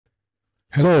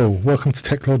Hello, welcome to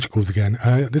Techlogicals again.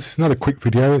 This is another quick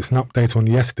video. It's an update on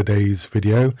yesterday's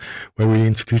video where we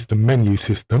introduced the menu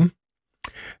system.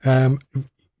 Been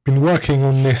working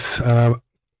on this.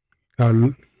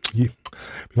 Been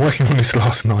working on this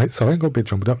last night. Sorry, I got a bit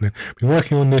jumbled up there. Been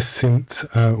working on this since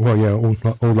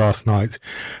all last night,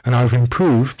 and I've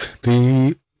improved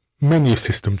the menu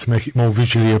system to make it more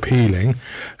visually appealing.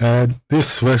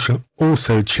 This version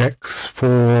also checks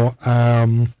for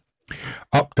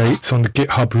updates on the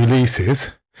GitHub releases,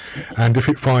 and if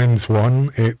it finds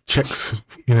one, it checks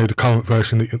the current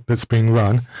version that's being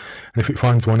run, and if it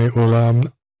finds one, it will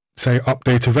say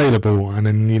update available, and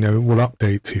then we'll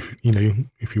update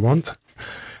if you want.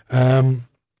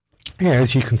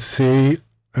 As you can see,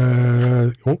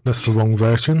 oh, that's the wrong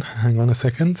version. Hang on a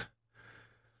second.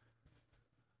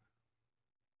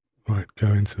 Right, go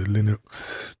into the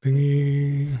Linux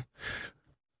thingy.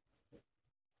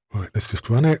 Right, let's just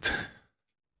run it.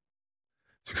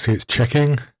 As you see, it's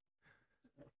checking.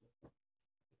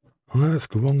 Oh, that's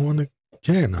the wrong one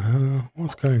again.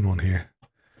 What's going on here?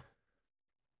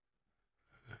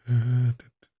 Yeah,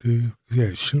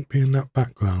 it shouldn't be in that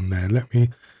background there.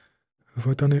 Have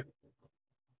I done it?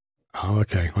 Oh,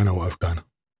 okay, I know what I've done.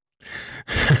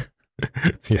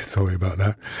 Yeah, sorry about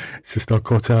that. It's just I've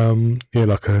got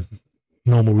like a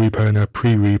normal repo and a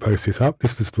pre-repo set up.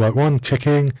 This is the right one.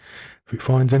 Checking if it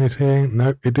finds anything.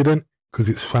 No, it didn't, because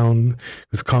it's found,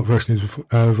 because the current version is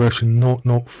version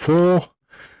 0.04.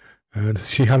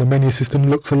 See how the menu system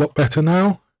looks a lot better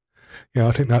now? Yeah,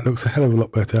 I think that looks a hell of a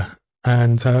lot better.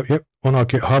 And yep, on our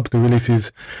GitHub, the release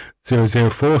is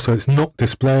 0.04, so it's not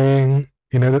displaying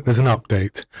that there's an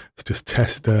update. Let's just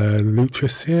test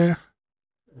Lutris here.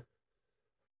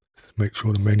 Let's make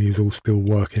sure the menu is all still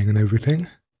working and everything.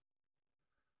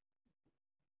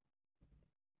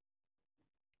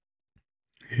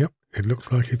 Yep, it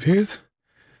looks like it is.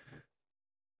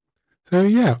 So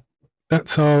yeah,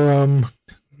 that's our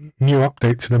new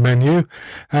update to the menu.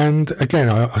 And again,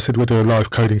 I said we'll do a live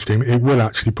coding stream. It will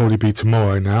actually probably be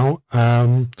tomorrow now.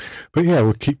 But yeah,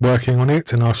 we'll keep working on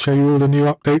it, and I'll show you all the new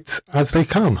updates as they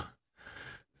come.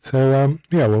 So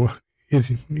yeah, well, it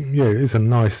is a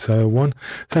nice one.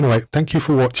 So anyway, thank you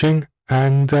for watching,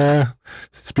 and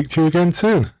speak to you again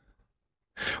soon.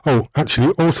 Oh,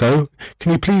 actually, also,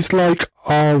 can you please like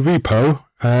our repo?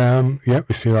 Yeah,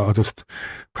 we see that. I'll just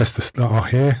press the star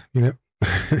here,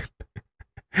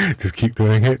 just keep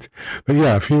doing it. But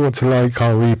yeah, if you want to like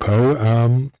our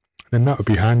repo, then that would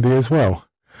be handy as well.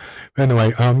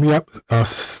 Anyway, yep, I'll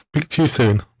speak to you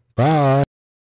soon. Bye.